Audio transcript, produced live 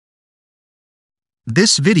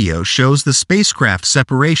This video shows the spacecraft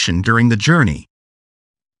separation during the journey.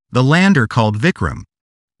 The lander called Vikram,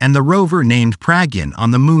 and the rover named Pragyan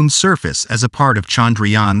on the Moon's surface as a part of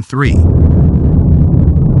Chandrayaan 3.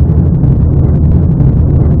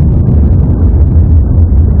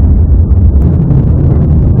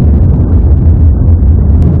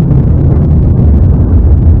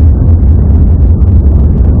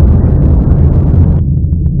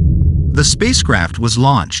 The spacecraft was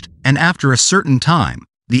launched, and after a certain time,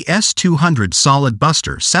 the S-200 solid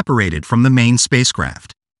booster separated from the main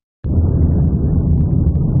spacecraft.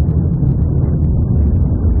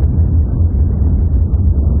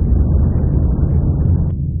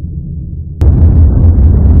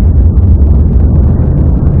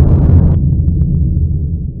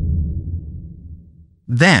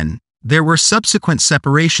 Then, there were subsequent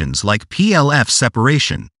separations like PLF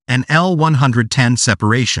separation and L-110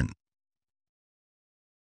 separation.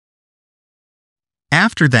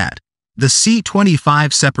 After that, the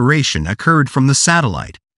C-25 separation occurred from the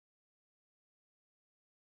satellite.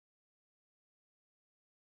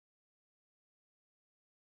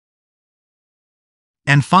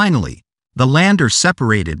 And finally, the lander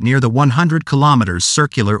separated near the 100 km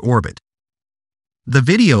circular orbit. The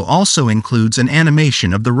video also includes an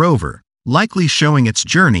animation of the rover, likely showing its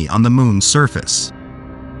journey on the Moon's surface.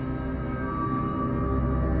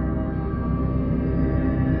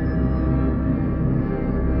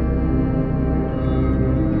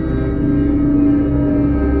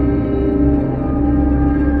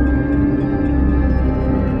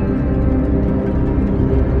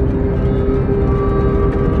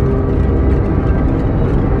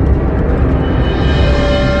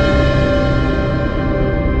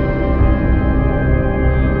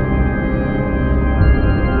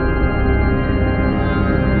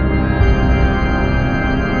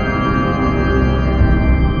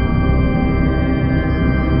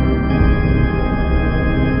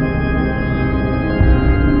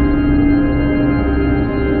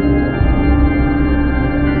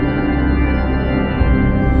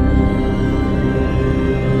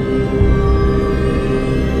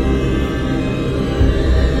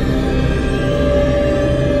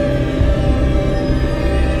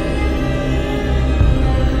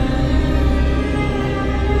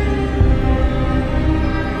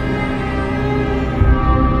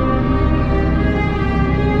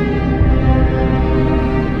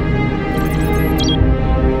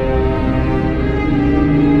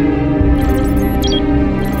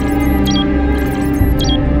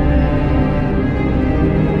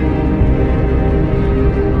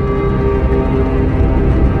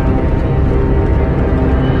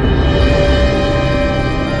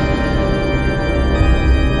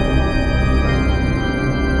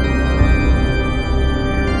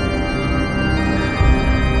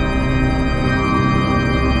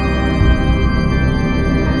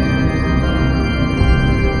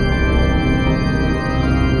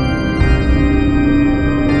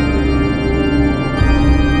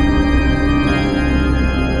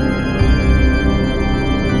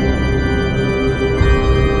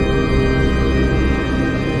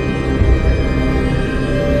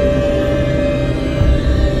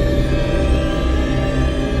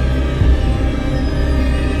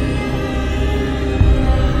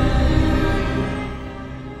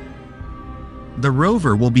 The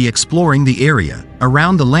rover will be exploring the area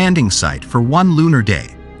around the landing site for 1 lunar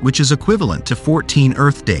day, which is equivalent to 14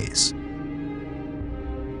 Earth days.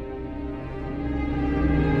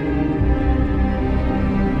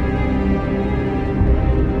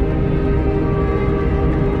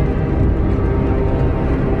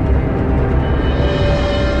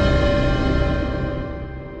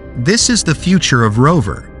 This is the future of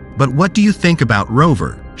Rover, but what do you think about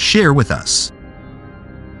Rover? Share with us.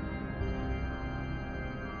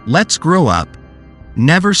 Let's grow up.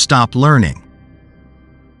 Never stop learning.